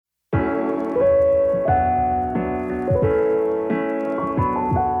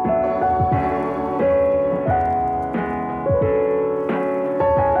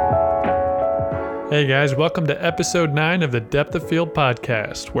Hey guys, welcome to episode 9 of the Depth of Field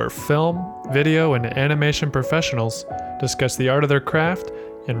podcast, where film, video, and animation professionals discuss the art of their craft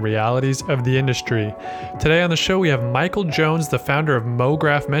and realities of the industry. Today on the show, we have Michael Jones, the founder of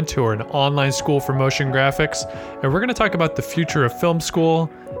MoGraph Mentor, an online school for motion graphics, and we're going to talk about the future of film school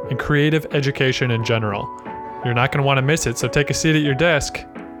and creative education in general. You're not going to want to miss it, so take a seat at your desk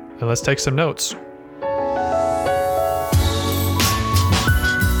and let's take some notes.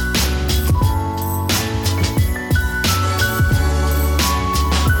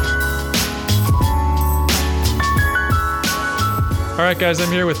 All right, guys,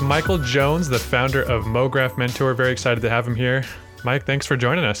 I'm here with Michael Jones, the founder of MoGraph Mentor. Very excited to have him here. Mike, thanks for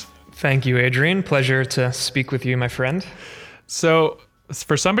joining us. Thank you, Adrian. Pleasure to speak with you, my friend. So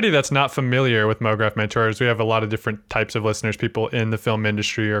for somebody that's not familiar with MoGraph Mentors, we have a lot of different types of listeners, people in the film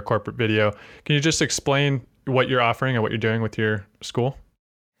industry or corporate video. Can you just explain what you're offering and what you're doing with your school?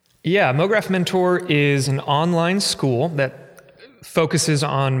 Yeah, MoGraph Mentor is an online school that focuses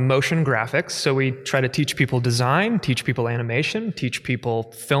on motion graphics. So we try to teach people design, teach people animation, teach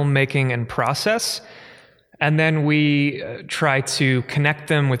people filmmaking and process. And then we try to connect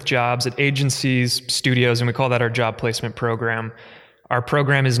them with jobs at agencies, studios, and we call that our job placement program. Our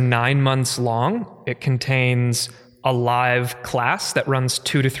program is 9 months long. It contains a live class that runs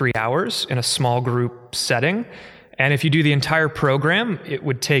 2 to 3 hours in a small group setting. And if you do the entire program, it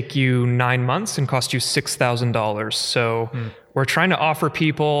would take you 9 months and cost you $6,000. So we're trying to offer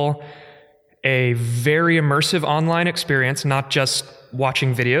people a very immersive online experience, not just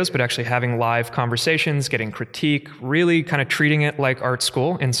watching videos, but actually having live conversations, getting critique, really kind of treating it like art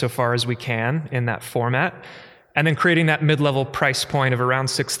school insofar as we can in that format. And then creating that mid-level price point of around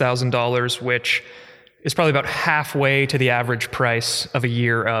 $6,000, which is probably about halfway to the average price of a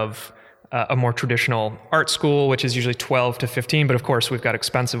year of a more traditional art school, which is usually 12 to 15. But of course, we've got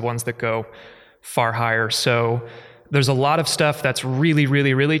expensive ones that go far higher. So there's a lot of stuff that's really,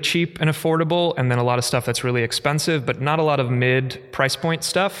 really, really cheap and affordable, and then a lot of stuff that's really expensive, but not a lot of mid-price point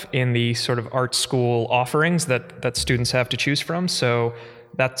stuff in the sort of art school offerings that students have to choose from. So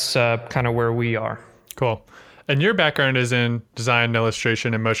that's kind of where we are. Cool. And your background is in design,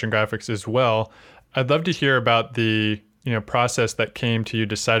 illustration, and motion graphics as well. I'd love to hear about the process that came to you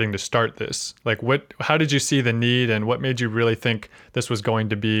deciding to start this. Like, how did you see the need, and what made you really think this was going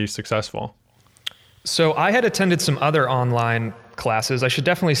to be successful? So I had attended some other online classes. I should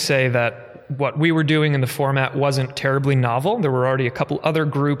definitely say that what we were doing in the format wasn't terribly novel. There were already a couple other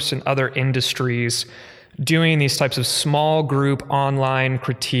groups in other industries doing these types of small group online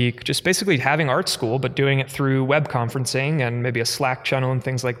critique, just basically having art school, but doing it through web conferencing and maybe a Slack channel and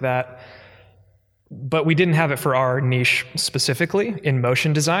things like that. But we didn't have it for our niche specifically in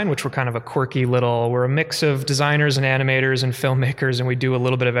motion design, which we're kind of a quirky we're a mix of designers and animators and filmmakers, and we do a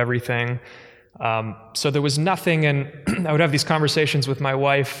little bit of everything. So there was nothing, and I would have these conversations with my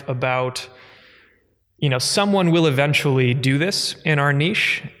wife about, someone will eventually do this in our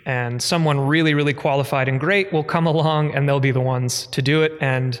niche, and someone really, really qualified and great will come along and they'll be the ones to do it.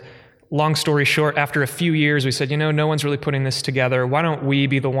 And long story short, after a few years, we said, no one's really putting this together. Why don't we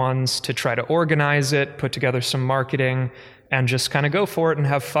be the ones to try to organize it, put together some marketing, and just kind of go for it and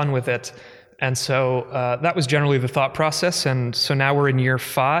have fun with it? And so that was generally the thought process. And so now we're in year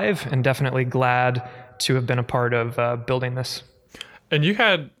 5 and definitely glad to have been a part of building this. And you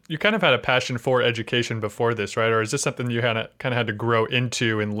kind of had a passion for education before this, right? Or is this something you kind of had to grow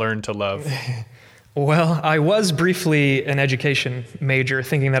into and learn to love? Well, I was briefly an education major,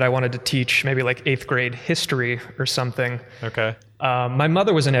 thinking that I wanted to teach maybe like 8th grade history or something. Okay. My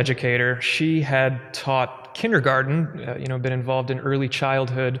mother was an educator. She had taught kindergarten, been involved in early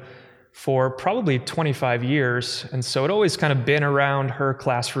childhood for probably 25 years. And so it always kind of been around her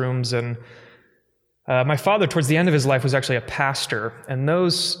classrooms. And my father, towards the end of his life, was actually a pastor. And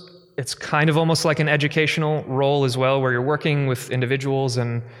it's kind of almost like an educational role as well, where you're working with individuals.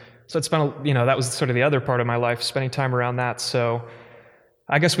 And so it's been, that was sort of the other part of my life, spending time around that. So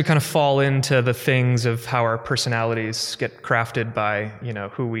I guess we kind of fall into the things of how our personalities get crafted by,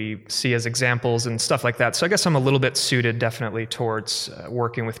 who we see as examples and stuff like that. So I guess I'm a little bit suited definitely towards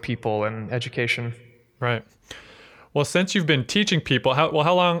working with people and education. Right. Well, since you've been teaching people, how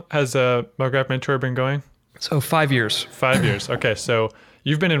long has MoGraph Mentor been going? So 5 years. 5 years. Okay. So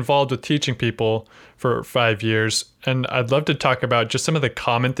you've been involved with teaching people for 5 years. And I'd love to talk about just some of the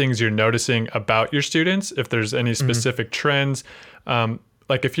common things you're noticing about your students, if there's any specific trends.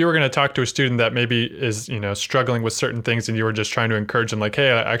 Like if you were going to talk to a student that maybe is, struggling with certain things and you were just trying to encourage them, like, hey,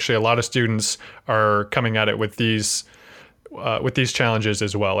 actually a lot of students are coming at it with these challenges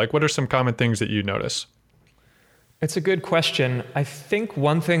as well. Like, what are some common things that you notice? It's a good question. I think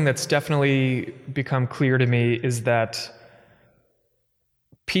one thing that's definitely become clear to me is that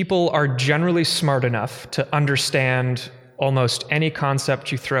people are generally smart enough to understand almost any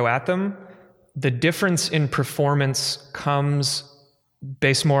concept you throw at them. The difference in performance comes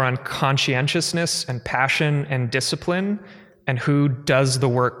based more on conscientiousness and passion and discipline, and who does the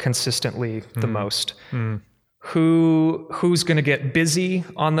work consistently the most. Who's going to get busy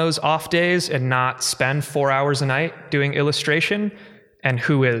on those off days and not spend 4 hours a night doing illustration, and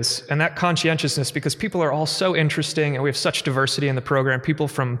who is. And that conscientiousness, because people are all so interesting and we have such diversity in the program, people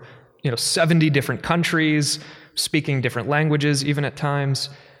from 70 different countries, speaking different languages even at times,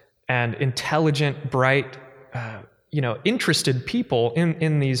 and intelligent, bright, interested people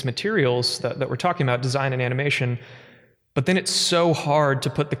in these materials that we're talking about, design and animation. But then it's so hard to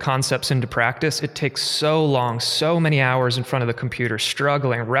put the concepts into practice. It takes so long, so many hours in front of the computer,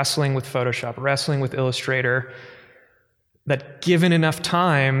 struggling, wrestling with Photoshop, wrestling with Illustrator, that given enough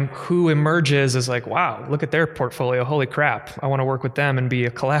time, who emerges as like, wow, look at their portfolio, holy crap, I want to work with them and be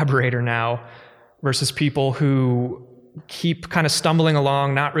a collaborator now, versus people who keep kind of stumbling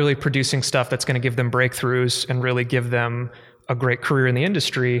along, not really producing stuff that's going to give them breakthroughs and really give them a great career in the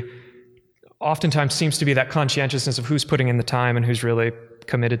industry. Oftentimes seems to be that conscientiousness of who's putting in the time and who's really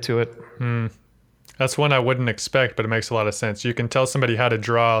committed to it. That's one I wouldn't expect, but it makes a lot of sense. You can tell somebody how to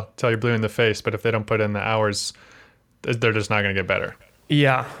draw till you're blue in the face, but if they don't put in the hours, they're just not going to get better.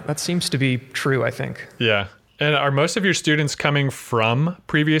 Yeah, that seems to be true, I think. Yeah. And are most of your students coming from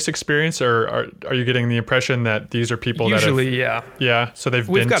previous experience, or are you getting the impression that these are people Usually, that Yeah, so they've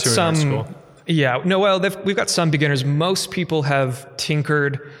we've been got to some, art school. Yeah, no, well, we've got some beginners. Most people have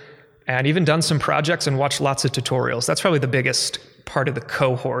tinkered and even done some projects and watched lots of tutorials. That's probably the biggest part of the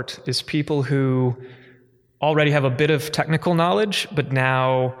cohort, is people who already have a bit of technical knowledge, but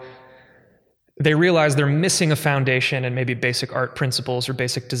now they realize they're missing a foundation and maybe basic art principles or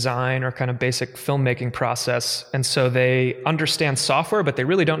basic design or kind of basic filmmaking process. And so they understand software, but they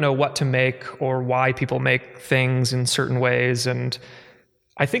really don't know what to make or why people make things in certain ways. And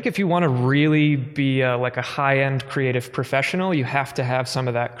I think if you want to really be like a high-end creative professional, you have to have some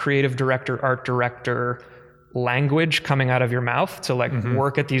of that creative director, art director language coming out of your mouth to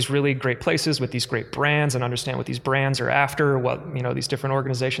work at these really great places with these great brands and understand what these brands are after, what these different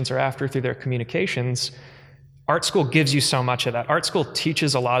organizations are after through their communications. Art school gives you so much of that. Art school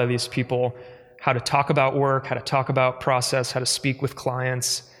teaches a lot of these people how to talk about work, how to talk about process, how to speak with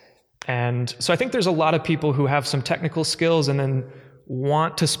clients. And so I think there's a lot of people who have some technical skills and then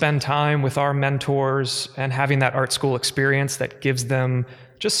want to spend time with our mentors and having that art school experience that gives them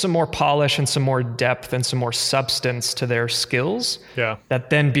just some more polish and some more depth and some more substance to their skills that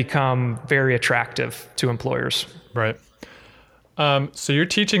then become very attractive to employers. Right. So you're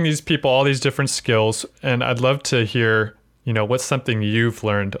teaching these people all these different skills, and I'd love to hear, what's something you've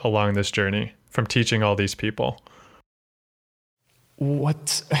learned along this journey from teaching all these people? Well,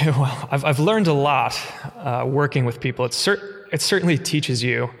 I've learned a lot working with people. It certainly teaches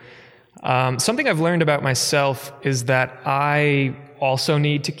you. Something I've learned about myself is that I also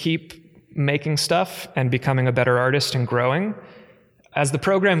need to keep making stuff and becoming a better artist and growing. As the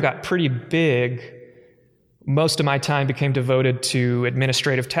program got pretty big, most of my time became devoted to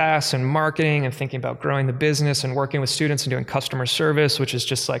administrative tasks and marketing and thinking about growing the business and working with students and doing customer service, which is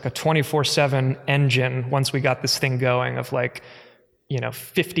just like a 24/7 engine once we got this thing going of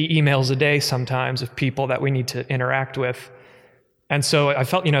 50 emails a day sometimes of people that we need to interact with. And so I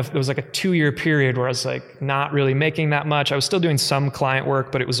felt, there was like a 2-year period where I was not really making that much. I was still doing some client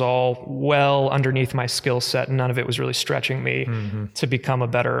work, but it was all well underneath my skill set, and none of it was really stretching me to become a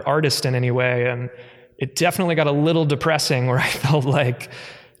better artist in any way. And it definitely got a little depressing where I felt like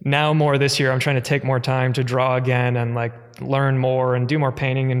now more this year, I'm trying to take more time to draw again and learn more and do more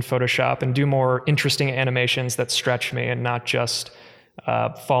painting in Photoshop and do more interesting animations that stretch me and not just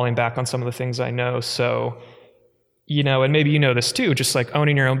falling back on some of the things I know. So, and maybe this too, just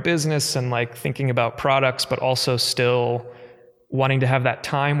owning your own business and thinking about products, but also still wanting to have that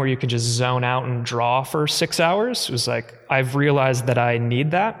time where you can just zone out and draw for 6 hours. It was I've realized that I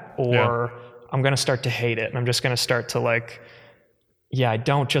need that, or I'm going to start to hate it. And I'm just going to start to I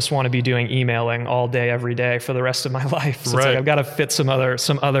don't just want to be doing emailing all day, every day for the rest of my life. So it's I've got to fit some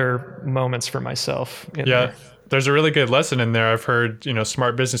other moments for myself in there. There's a really good lesson in there. I've heard,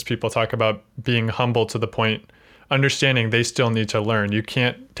 smart business people talk about being humble to the point, understanding they still need to learn. You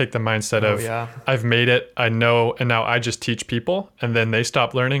can't take the mindset of, I've made it, I know, and now I just teach people, and then they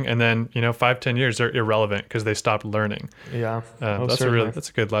stop learning, and then, 5-10 years, they're irrelevant because they stopped learning. Yeah. That's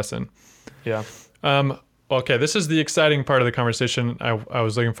a good lesson. Yeah. Okay, this is the exciting part of the conversation I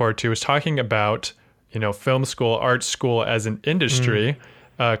was looking forward to, is talking about film school, art school as an industry,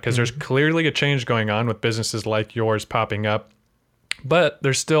 because there's clearly a change going on with businesses like yours popping up. But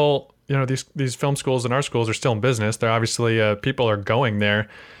there's still, these film schools and art schools are still in business. They're obviously, people are going there.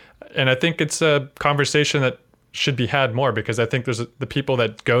 And I think it's a conversation that should be had more, because I think the people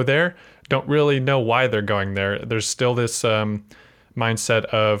that go there don't really know why they're going there. There's still this mindset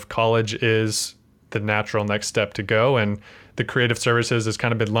of college is the natural next step to go, and the creative services has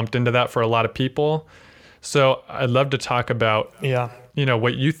kind of been lumped into that for a lot of people. So I'd love to talk about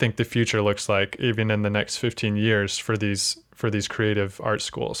what you think the future looks like even in the next 15 years for these creative art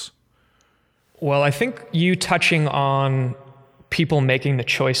schools. Well, I think you touching on people making the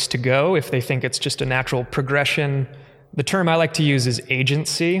choice to go if they think it's just a natural progression. The term I like to use is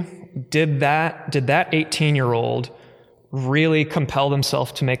agency. Did that 18-year-old really compel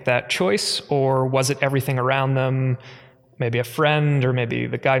themselves to make that choice, or was it everything around them, maybe a friend or maybe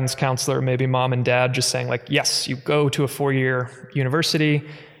the guidance counselor, maybe mom and dad just saying like, yes, you go to a 4-year university?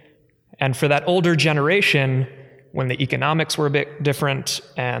 And for that older generation, when the economics were a bit different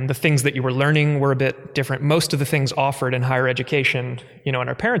and the things that you were learning were a bit different, most of the things offered in higher education, in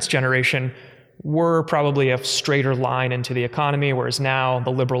our parents' generation, were probably a straighter line into the economy, whereas now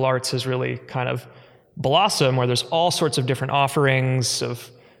the liberal arts has really kind of blossomed, where there's all sorts of different offerings of,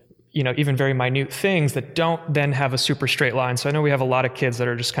 even very minute things that don't then have a super straight line. So I know we have a lot of kids that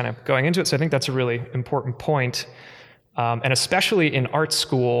are just kind of going into it. So I think that's a really important point. And especially in art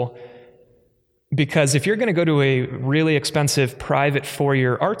school, because if you're going to go to a really expensive private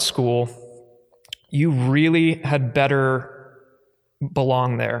 4-year art school, you really had better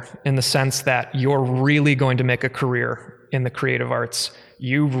belong there, in the sense that you're really going to make a career in the creative arts.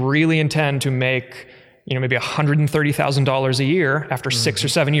 You really intend to make, maybe $130,000 a year after 6 or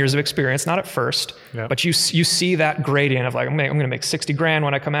 7 years of experience, not at first, but you see that gradient of like, I'm going to make 60 grand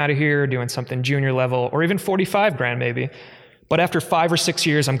when I come out of here doing something junior level, or even 45 grand maybe. But after 5 or 6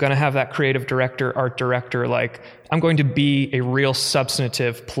 years, I'm going to have that creative director, art director, like I'm going to be a real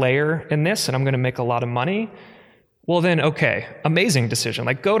substantive player in this, and I'm going to make a lot of money. Well then, okay, amazing decision.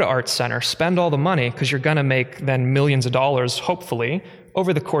 Like go to Arts Center, spend all the money, because you're going to make then millions of dollars, hopefully,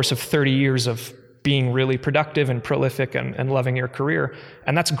 over the course of 30 years of being really productive and prolific and loving your career.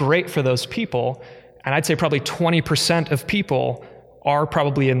 And that's great for those people. And I'd say probably 20% of people are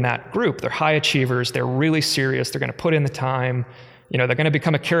probably in that group. They're high achievers. They're really serious. They're going to put in the time. They're going to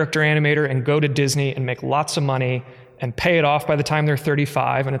become a character animator and go to Disney and make lots of money and pay it off by the time they're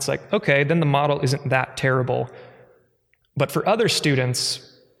 35. And it's like, okay, then the model isn't that terrible. But for other students,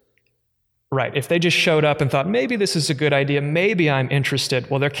 right, if they just showed up and thought, maybe this is a good idea, maybe I'm interested.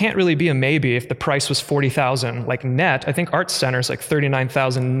 Well, there can't really be a maybe if the price was $40,000. Like net, I think Arts Center is like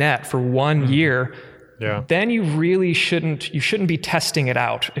 $39,000 net for 1 year. Yeah. Then you really shouldn't be testing it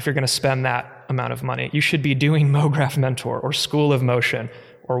out if you're going to spend that amount of money. You should be doing MoGraph Mentor or School of Motion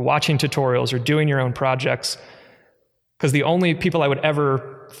or watching tutorials or doing your own projects. Because the only people I would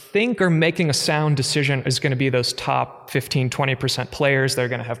ever think are making a sound decision is going to be those top 15, 20% players. They're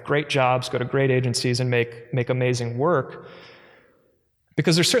going to have great jobs, go to great agencies, and make amazing work.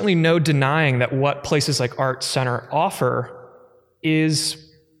 Because there's certainly no denying that what places like Arts Center offer is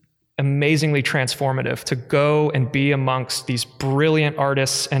amazingly transformative. To go and be amongst these brilliant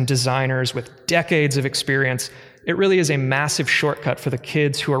artists and designers with decades of experience, it really is a massive shortcut for the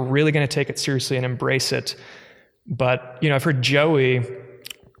kids who are really going to take it seriously and embrace it. But, I've heard Joey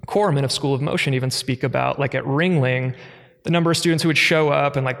Corman of School of Motion even speak about, like at Ringling, the number of students who would show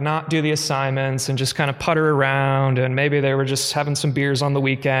up and like not do the assignments and just kind of putter around, and maybe they were just having some beers on the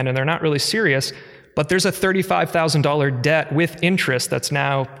weekend and they're not really serious. But there's a $35,000 debt with interest that's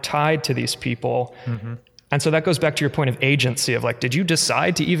now tied to these people. Mm-hmm. And so that goes back to your point of agency of like, did you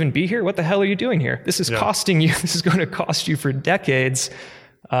decide to even be here? What the hell are you doing here? This is costing you. This is going to cost you for decades.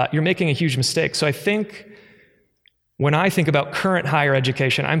 You're making a huge mistake. So I think when I think about current higher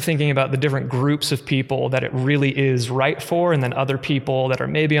education, I'm thinking about the different groups of people that it really is right for, and then other people that are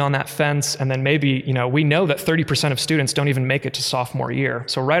maybe on that fence. And then maybe, we know that 30% of students don't even make it to sophomore year.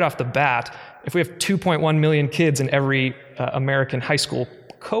 So right off the bat, if we have 2.1 million kids in every American high school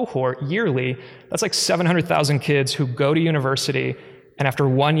cohort yearly, that's like 700,000 kids who go to university, and after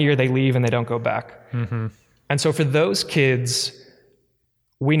 1 year they leave and they don't go back. Mm-hmm. And so for those kids,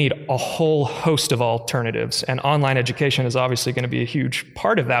 we need a whole host of alternatives, and online education is obviously going to be a huge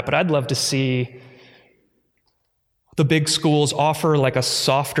part of that. But I'd love to see the big schools offer like a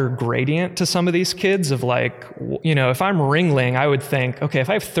softer gradient to some of these kids of like, if I'm Ringling, I would think, okay, if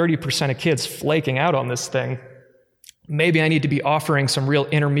I have 30% of kids flaking out on this thing, maybe I need to be offering some real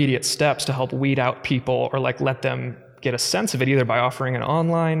intermediate steps to help weed out people, or like let them get a sense of it either by offering an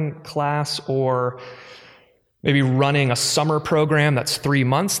online class or maybe running a summer program that's 3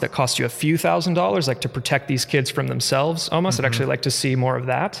 months that costs you a few $1,000s, like to protect these kids from themselves almost. I'd actually like to see more of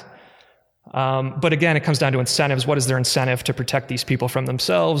that. But again, it comes down to incentives. What is their incentive to protect these people from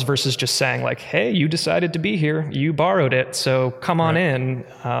themselves versus just saying like, hey, you decided to be here, you borrowed it, so come on in.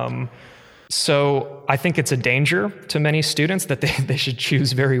 So I think it's a danger to many students that they should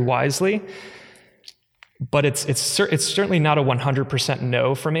choose very wisely. But it's certainly not a 100%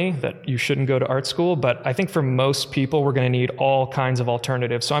 no for me that you shouldn't go to art school. But I think for most people, we're going to need all kinds of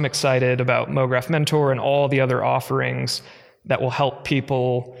alternatives. So I'm excited about MoGraph Mentor and all the other offerings that will help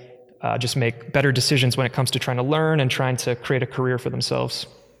people just make better decisions when it comes to trying to learn and trying to create a career for themselves.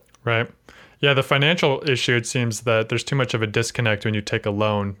 Right. Yeah, the financial issue, it seems that there's too much of a disconnect when you take a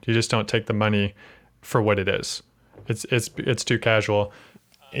loan. You just don't take the money for what it is. It's too casual.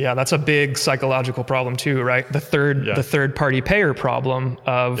 Yeah, that's a big psychological problem too, right? The third party payer problem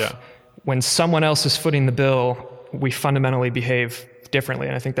of when someone else is footing the bill, we fundamentally behave differently.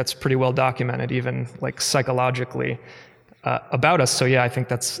 And I think that's pretty well documented, even like psychologically about us. So yeah, I think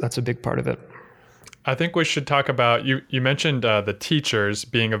that's a big part of it. I think we should talk about, you mentioned the teachers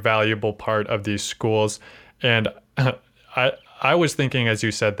being a valuable part of these schools. And I was thinking, as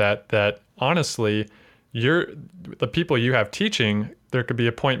you said that honestly, the people you have teaching, there could be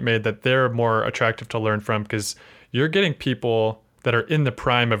a point made that they're more attractive to learn from because you're getting people that are in the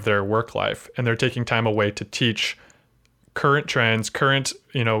prime of their work life and they're taking time away to teach current trends, current,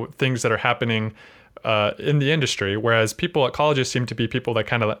 things that are happening in the industry. Whereas people at colleges seem to be people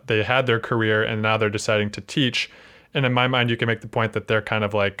that they had their career and now they're deciding to teach. And in my mind, you can make the point that they're kind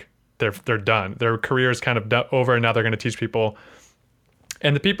of like, they're done. Their career is kind of over and now they're going to teach people.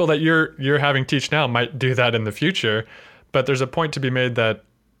 And the people that you're having teach now might do that in the future. But there's a point to be made that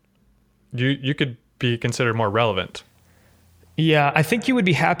you could be considered more relevant. Yeah, I think you would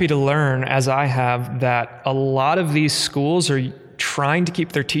be happy to learn, as I have, that a lot of these schools are trying to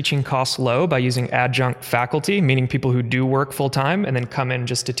keep their teaching costs low by using adjunct faculty, meaning people who do work full time and then come in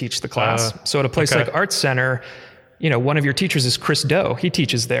just to teach the class. So at a place like Arts Center, one of your teachers is Chris Do. He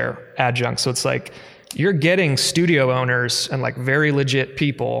teaches there adjunct. So it's like you're getting studio owners and like very legit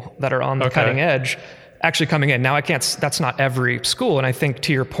people that are on the cutting edge actually coming in. Now that's not every school. And I think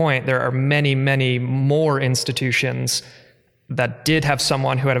to your point, there are many, many more institutions that did have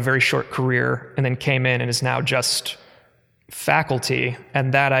someone who had a very short career and then came in and is now just faculty.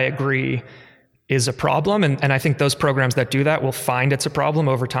 And that, I agree, is a problem. And I think those programs that do that will find it's a problem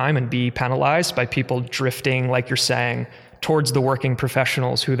over time and be penalized by people drifting, like you're saying, towards the working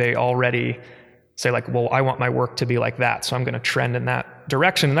professionals who they already say like, well, I want my work to be like that, so I'm going to trend in that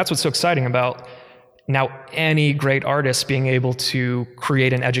direction. And that's what's so exciting about now any great artist being able to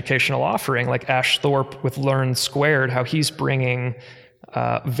create an educational offering, like Ash Thorpe with Learn Squared, how he's bringing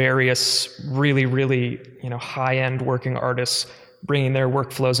various really, really high-end working artists, bringing their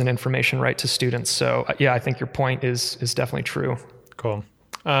workflows and information right to students. So yeah, I think your point is definitely true. Cool.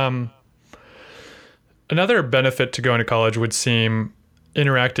 Another benefit to going to college would seem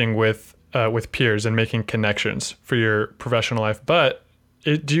interacting with peers and making connections for your professional life. But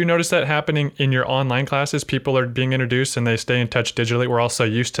do you notice that happening in your online classes? People are being introduced and they stay in touch digitally. We're all so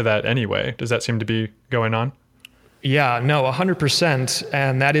used to that anyway. Does that seem to be going on? Yeah, no, 100%.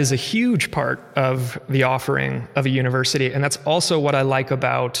 And that is a huge part of the offering of a university. And that's also what I like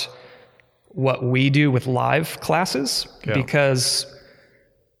about what we do with live classes, because,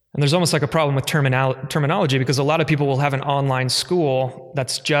 and there's almost like a problem with terminology, because a lot of people will have an online school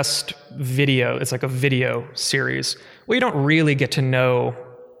that's just video. It's like a video series. Well, you don't really get to know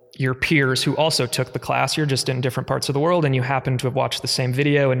your peers who also took the class. You're just in different parts of the world and you happen to have watched the same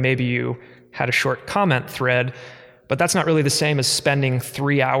video and maybe you had a short comment thread, but that's not really the same as spending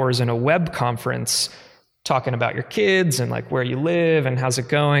 3 hours in a web conference talking about your kids and like where you live and how's it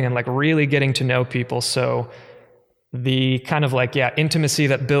going and like really getting to know people. So the kind of like, intimacy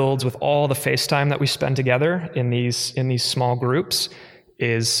that builds with all the FaceTime that we spend together in these small groups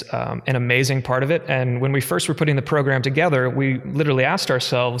is an amazing part of it. And when we first were putting the program together, we literally asked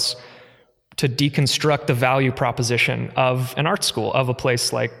ourselves to deconstruct the value proposition of an art school, of a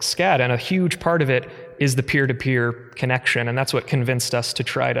place like SCAD. And a huge part of it is the peer-to-peer connection. And that's what convinced us to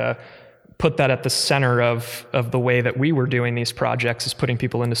try to put that at the center of the way that we were doing these projects, is putting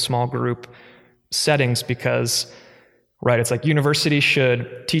people into small group settings, because it's like university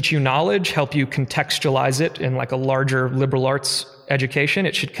should teach you knowledge, help you contextualize it in like a larger liberal arts education.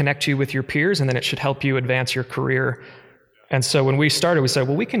 It should connect you with your peers, and then it should help you advance your career. And so when we started, we said,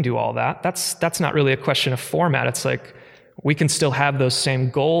 well, we can do all that. That's not really a question of format. It's like we can still have those same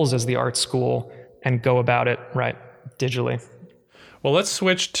goals as the art school and go about it digitally. Well, let's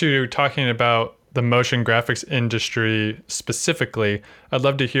switch to talking about the motion graphics industry specifically. I'd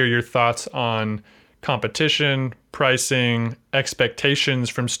love to hear your thoughts on competition, pricing, expectations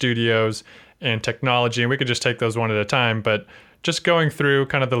from studios, and technology. And we could just take those one at a time, but just going through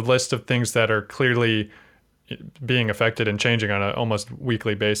kind of the list of things that are clearly being affected and changing on an almost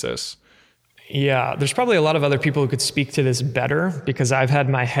weekly basis. Yeah, there's probably a lot of other people who could speak to this better because I've had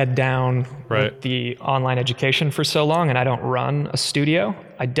my head down with the online education for so long and I don't run a studio.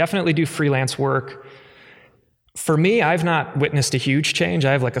 I definitely do freelance work. For me, I've not witnessed a huge change.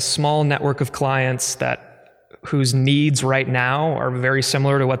 I have like a small network of clients whose needs right now are very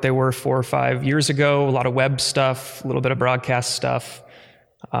similar to what they were 4 or 5 years ago. A lot of web stuff, a little bit of broadcast stuff.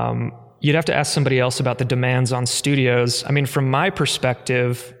 You'd have to ask somebody else about the demands on studios. I mean, from my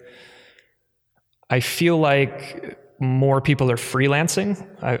perspective, I feel like more people are freelancing.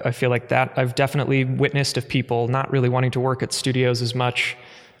 I feel like that I've definitely witnessed of people not really wanting to work at studios as much.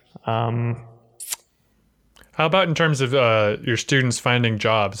 How about in terms of your students finding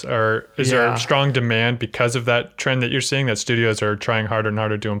jobs? Is there strong demand because of that trend that you're seeing, that studios are trying harder and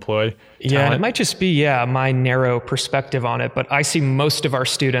harder to employ talent? Yeah, it might just be, my narrow perspective on it, but I see most of our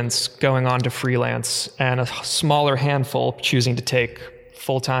students going on to freelance and a smaller handful choosing to take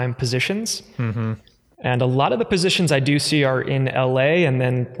full-time positions. Mm-hmm. And a lot of the positions I do see are in LA and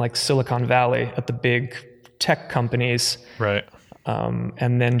then like Silicon Valley at the big tech companies. Right.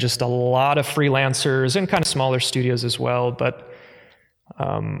 And then just a lot of freelancers and kind of smaller studios as well. But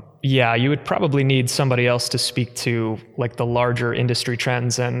you would probably need somebody else to speak to like the larger industry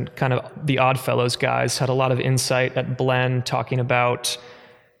trends, and kind of the Oddfellows guys had a lot of insight at Blend talking about,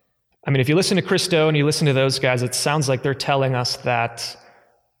 I mean, if you listen to Chris Do and you listen to those guys, it sounds like they're telling us that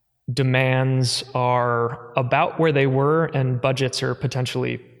demands are about where they were and budgets are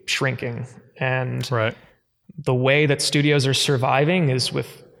potentially shrinking. And the way that studios are surviving is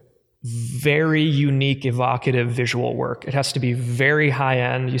with very unique, evocative visual work. It has to be very high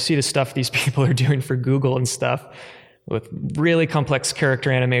end. You see the stuff these people are doing for Google and stuff with really complex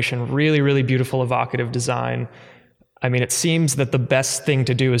character animation, really, really beautiful, evocative design. I mean, it seems that the best thing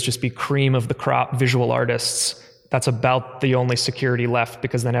to do is just be cream of the crop visual artists. That's about the only security left,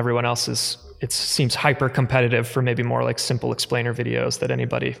 because then everyone else it seems hyper competitive for maybe more like simple explainer videos that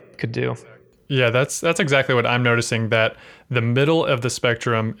anybody could do. Yeah, that's exactly what I'm noticing, that the middle of the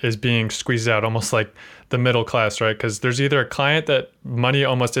spectrum is being squeezed out, almost like the middle class, right? Because there's either a client that money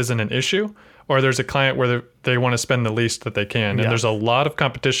almost isn't an issue, or there's a client where they want to spend the least that they can. And there's a lot of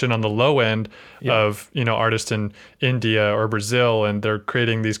competition on the low end of, artists in India or Brazil, and they're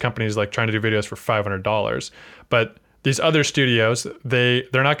creating these companies like trying to do videos for $500. But these other studios, they're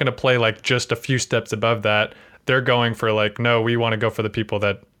not going to play like just a few steps above that. They're going for like, no, we want to go for the people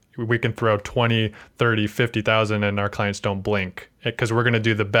that we can throw 20, 30, 50,000 and our clients don't blink, because we're going to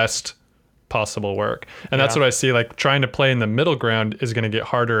do the best possible work. And that's what I see, like trying to play in the middle ground is going to get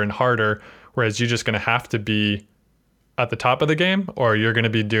harder and harder, whereas you're just going to have to be at the top of the game, or you're going to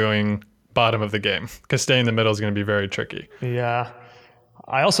be doing bottom of the game, because staying in the middle is going to be very tricky. Yeah.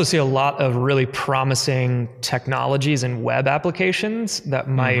 I also see a lot of really promising technologies and web applications that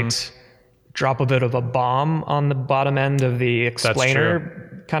might drop a bit of a bomb on the bottom end of the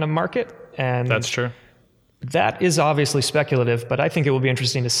explainer kind of market. And that's true. That is obviously speculative, but I think it will be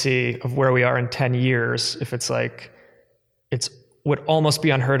interesting to see of where we are in 10 years. If it's like, it would almost be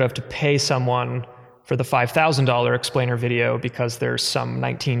unheard of to pay someone for the $5,000 explainer video because there's some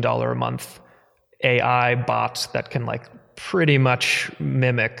 $19 a month AI bot that can like pretty much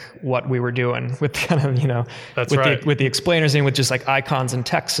mimic what we were doing with kind of, with the explainers and with just like icons and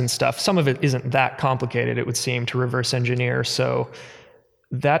text and stuff. Some of it isn't that complicated, it would seem, to reverse engineer. So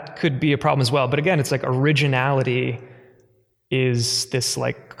that could be a problem as well. But again, it's like originality is this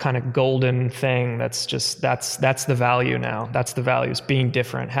like kind of golden thing that's the value now. That's the value, is being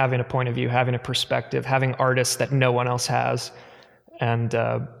different, having a point of view, having a perspective, having artists that no one else has, and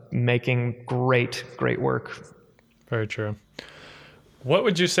making great work. Very true. What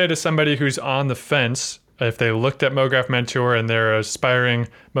would you say to somebody who's on the fence, if they looked at MoGraph Mentor and they're an aspiring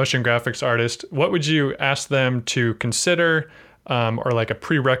motion graphics artist? What would you ask them to consider, or like a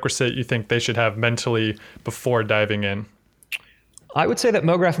prerequisite you think they should have mentally before diving in? I would say that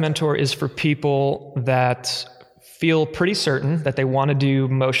MoGraph Mentor is for people that feel pretty certain that they want to do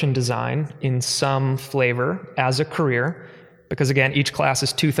motion design in some flavor as a career. Because again, each class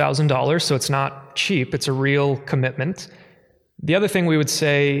is $2,000, so it's not cheap. It's a real commitment. The other thing we would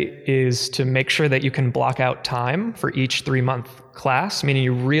say is to make sure that you can block out time for each 3-month class, meaning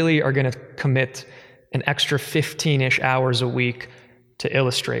you really are going to commit an extra 15-ish hours a week to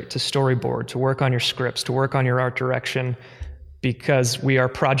illustrate, to storyboard, to work on your scripts, to work on your art direction, because we are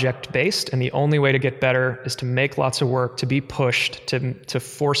project-based, and the only way to get better is to make lots of work, to be pushed, to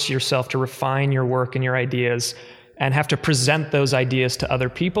force yourself to refine your work and your ideas, and have to present those ideas to other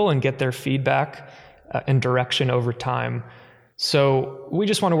people and get their feedback and direction over time. So we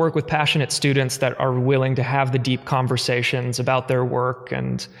just want to work with passionate students that are willing to have the deep conversations about their work,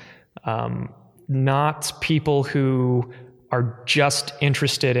 and not people who are just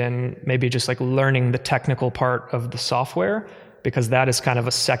interested in maybe just like learning the technical part of the software, because that is kind of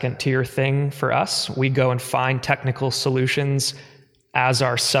a second tier thing for us. We go and find technical solutions as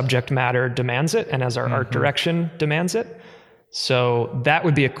our subject matter demands it and as our art direction demands it. So that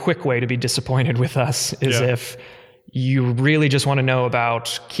would be a quick way to be disappointed with us, is if you really just want to know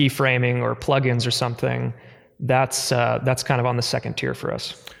about keyframing or plugins or something. That's kind of on the second tier for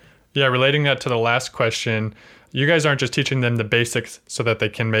us. Yeah, relating that to the last question, you guys aren't just teaching them the basics so that they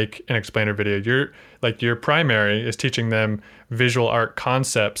can make an explainer video. Your primary is teaching them visual art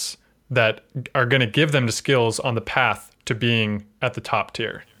concepts that are going to give them the skills on the path to being at the top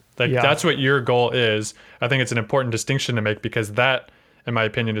tier. That's what your goal is. I think it's an important distinction to make, because that, in my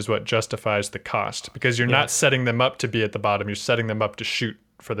opinion, is what justifies the cost, because you're not setting them up to be at the bottom. You're setting them up to shoot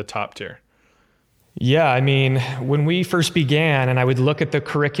for the top tier. Yeah, I mean, when we first began, and I would look at the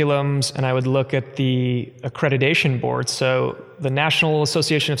curriculums and I would look at the accreditation board. So the National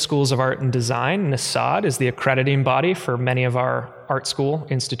Association of Schools of Art and Design, NASAD, is the accrediting body for many of our art school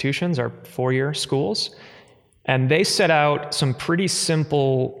institutions, our four-year schools. And they set out some pretty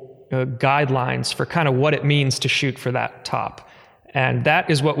simple guidelines for kind of what it means to shoot for that top. And that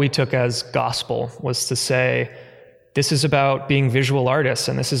is what we took as gospel, was to say, this is about being visual artists,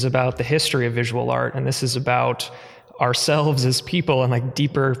 and this is about the history of visual art, and this is about ourselves as people and like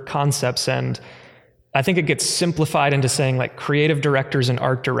deeper concepts. And I think it gets simplified into saying like creative directors and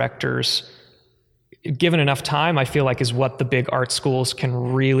art directors, given enough time, I feel like is what the big art schools can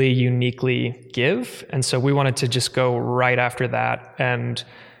really uniquely give. And so we wanted to just go right after that. And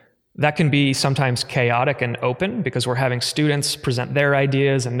that can be sometimes chaotic and open, because we're having students present their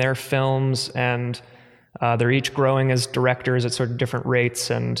ideas and their films, and they're each growing as directors at sort of different rates.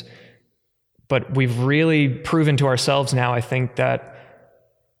 But we've really proven to ourselves now, I think, that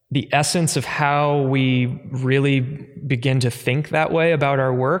the essence of how we really begin to think that way about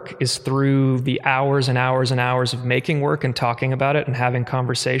our work is through the hours and hours and hours of making work and talking about it and having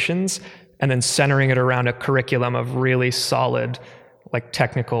conversations, and then centering it around a curriculum of really solid, like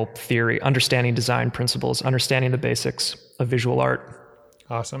technical theory, understanding design principles, understanding the basics of visual art.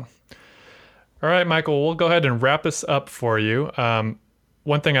 Awesome. All right, Michael, we'll go ahead and wrap this up for you.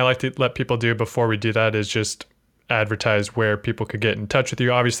 One thing I like to let people do before we do that is just advertise where people could get in touch with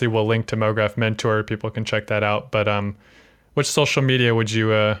you. Obviously, we'll link to MoGraph Mentor. People can check that out. But which social media would you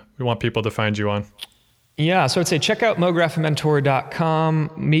want people to find you on? Yeah, so I'd say check out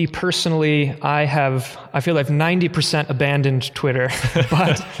mographmentor.com. Me personally, I feel I've 90% abandoned Twitter,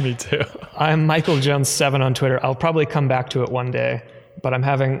 but me too. I'm Michael Jones 7 on Twitter. I'll probably come back to it one day, but I'm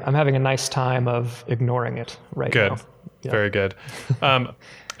having a nice time of ignoring it right now. Good, yeah. Very good. And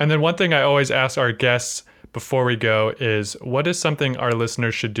then one thing I always ask our guests before we go is, what is something our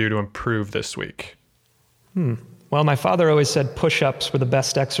listeners should do to improve this week? Well, my father always said push-ups were the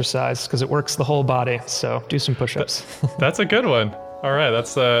best exercise because it works the whole body. So do some push-ups. That's a good one. All right.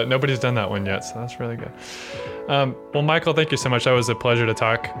 That's nobody's done that one yet. So that's really good. Well, Michael, thank you so much. That was a pleasure to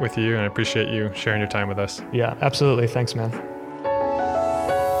talk with you, and I appreciate you sharing your time with us. Yeah, absolutely. Thanks, man.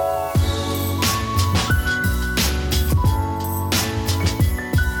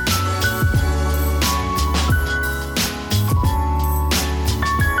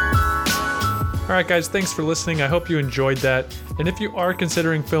 All right, guys, thanks for listening. I hope you enjoyed that. And if you are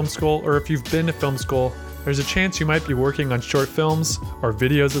considering film school, or if you've been to film school, there's a chance you might be working on short films or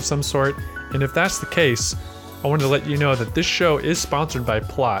videos of some sort. And if that's the case, I wanted to let you know that this show is sponsored by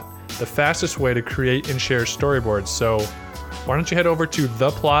Plot, the fastest way to create and share storyboards. So why don't you head over to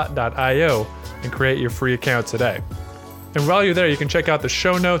theplot.io and create your free account today. And while you're there, you can check out the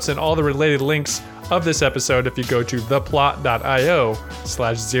show notes and all the related links of this episode if you go to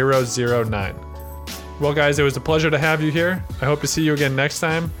theplot.io/009. Well, guys, it was a pleasure to have you here. I hope to see you again next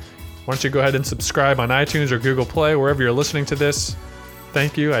time. Why don't you go ahead and subscribe on iTunes or Google Play, wherever you're listening to this.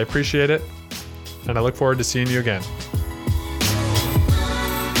 Thank you. I appreciate it. And I look forward to seeing you again.